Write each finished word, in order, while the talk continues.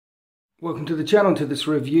Welcome to the channel, to this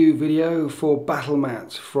review video for Battle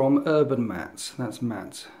Mats from Urban Mats. That's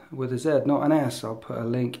Matz with a Z, not an S. I'll put a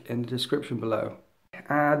link in the description below.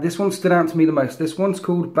 This one stood out to me the most. This one's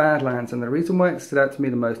called Badlands, and the reason why it stood out to me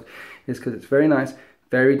the most is because it's very nice,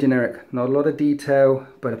 very generic, not a lot of detail,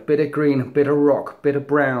 but a bit of green, a bit of rock, a bit of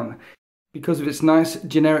brown. Because of its nice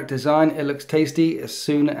generic design, it looks tasty as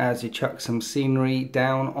soon as you chuck some scenery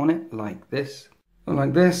down on it, like this. Or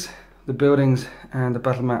like this. The buildings and the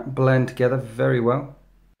battle mat blend together very well.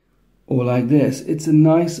 Or like this. It's a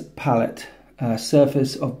nice palette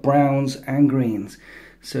surface of browns and greens,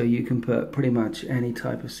 so you can put pretty much any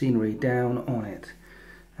type of scenery down on it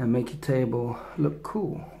and make your table look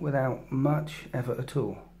cool without much effort at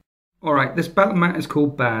all. Alright, this battle mat is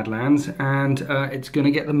called Badlands, and it's going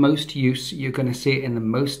to get the most use. You're going to see it in the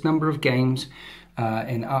most number of games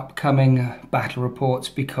in upcoming battle reports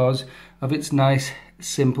because of its nice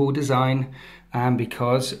simple design, and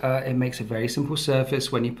because it makes a very simple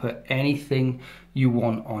surface when you put anything you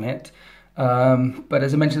want on it. But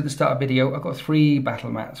as I mentioned at the start of the video, I've got 3 battle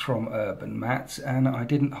mats from Urban Mats, and I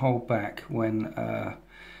didn't hold back when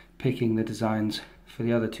picking the designs for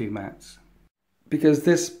the other 2 mats. Because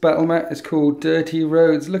this battle mat is called Dirty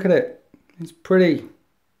Roads. Look at it. It's pretty.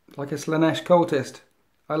 Like a Slanesh cultist.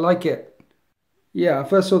 I like it. Yeah, I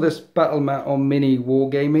first saw this battle mat on Mini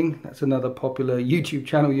Wargaming. That's another popular YouTube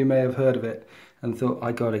channel, you may have heard of it, and thought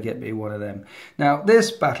I gotta get me one of them. Now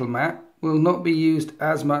this battle mat will not be used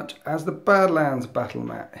as much as the Badlands battle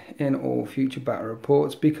mat in all future battle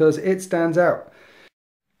reports because it stands out.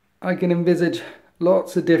 I can envisage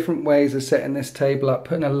lots of different ways of setting this table up,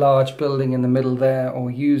 putting a large building in the middle there,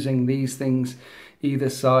 or using these things either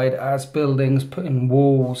side as buildings, putting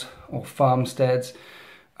walls or farmsteads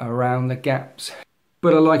around the gaps.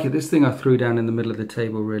 But I like it. This thing I threw down in the middle of the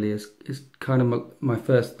table really is kind of my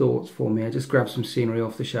first thoughts for me. I just grabbed some scenery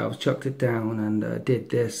off the shelves, chucked it down, and did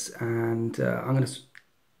this, and I'm going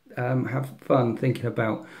to have fun thinking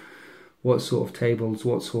about what sort of tables,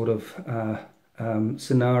 what sort of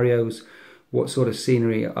scenarios, what sort of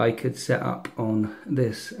scenery I could set up on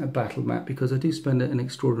this battle mat, because I do spend an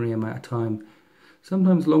extraordinary amount of time,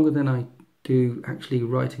 sometimes longer than I do actually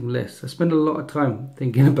writing lists. I spend a lot of time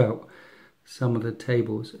thinking about some of the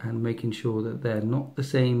tables and making sure that they're not the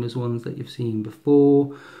same as ones that you've seen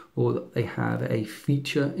before, or that they have a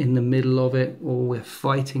feature in the middle of it, or we're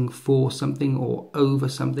fighting for something or over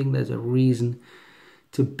something. There's a reason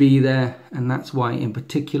to be there, and that's why in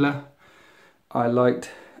particular I liked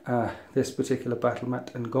this particular battle mat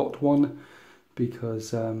and got one,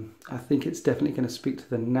 because I think it's definitely going to speak to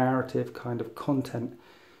the narrative kind of content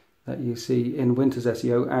that you see in Winter's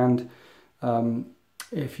SEO, and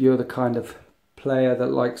if you're the kind of player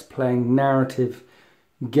that likes playing narrative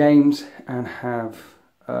games and have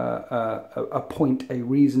a point, a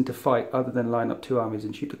reason to fight other than line up 2 armies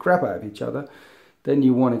and shoot the crap out of each other, then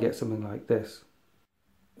you want to get something like this.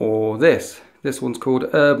 Or this. This one's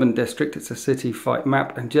called Urban District. It's a city fight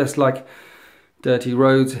map, and just like Dirty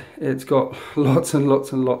Roads, it's got lots and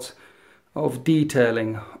lots and lots of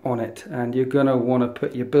detailing on it, and you're going to want to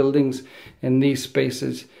put your buildings in these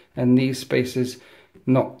spaces and these spaces,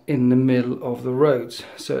 not in the middle of the roads.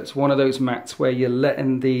 So it's one of those mats where you're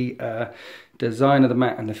letting the design of the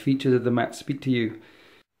mat and the features of the mat speak to you,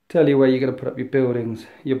 tell you where you're going to put up your buildings,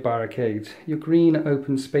 your barricades, your green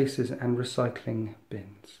open spaces and recycling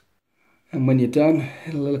bins. And when you're done,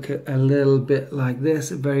 it'll look a little bit like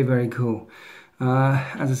this. Very, very cool.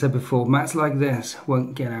 As I said before, mats like this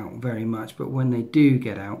won't get out very much, but when they do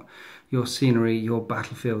get out, your scenery, your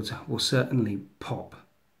battlefields will certainly pop.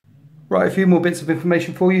 Right, a few more bits of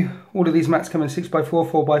information for you. All of these mats come in 6x4,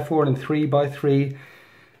 4x4 and 3x3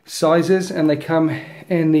 sizes, and they come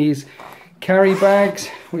in these carry bags,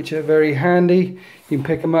 which are very handy. You can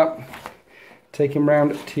pick them up, take them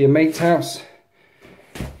round to your mate's house.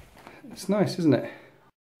 It's nice, isn't it?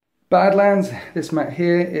 Badlands, this mat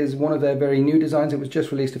here is one of their very new designs. It was just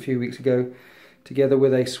released a few weeks ago, together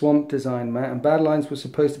with a swamp design mat. And Badlands was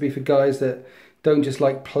supposed to be for guys that don't just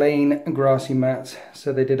like plain grassy mats,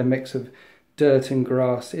 so they did a mix of dirt and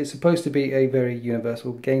grass. It's supposed to be a very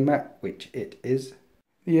universal game mat, which it is.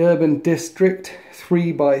 The Urban District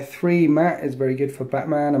 3x3 mat is very good for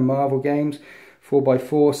Batman and Marvel games.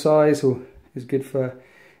 4x4 size is good for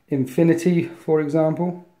Infinity, for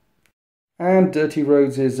example. And Dirty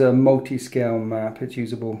Roads is a multi-scale map. It's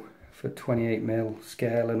usable for 28mm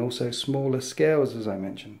scale and also smaller scales, as I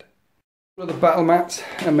mentioned. All the battle mats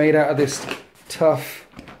are made out of this tough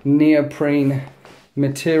neoprene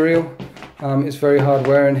material. It's very hard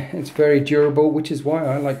wearing, it's very durable, which is why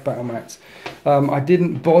I like battle mats. I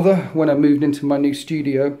didn't bother when I moved into my new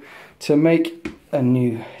studio to make a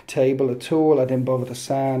new table at all. I didn't bother to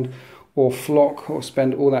sand or flock or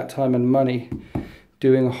spend all that time and money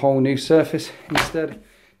doing a whole new surface. Instead,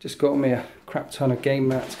 just got me a crap ton of game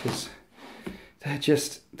mats because they're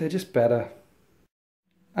just better.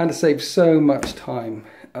 And to save so much time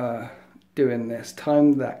doing this,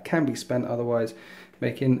 time that can be spent otherwise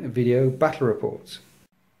making video battle reports.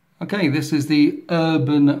 Okay, this is the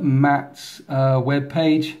Urban Matz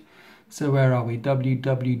webpage. So where are we?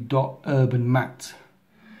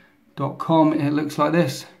 www.urbanmats.com. It looks like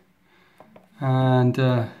this.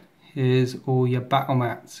 And here's all your battle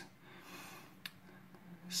mats.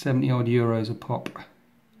 70 odd euros a pop.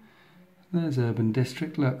 There's Urban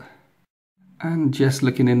District, look. And just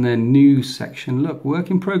looking in the news section, look,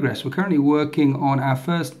 work in progress. We're currently working on our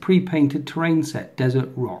first pre-painted terrain set, Desert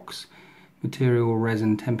Rocks. Material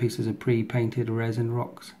resin, 10 pieces of pre-painted resin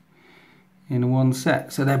rocks in one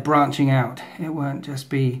set. So they're branching out. It won't just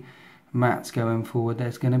be mats going forward,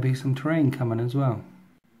 there's going to be some terrain coming as well.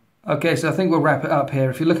 Okay, so I think we'll wrap it up here.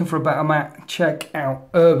 If you're looking for a battle mat, check out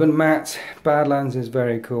Urban Mats. Badlands is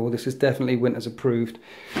very cool. This is definitely Winters approved.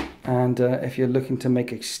 And if you're looking to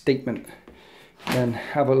make a statement, then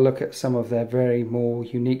have a look at some of their very more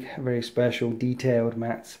unique, very special, detailed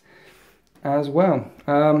mats as well.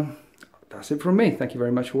 That's it from me. Thank you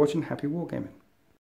very much for watching. Happy wargaming.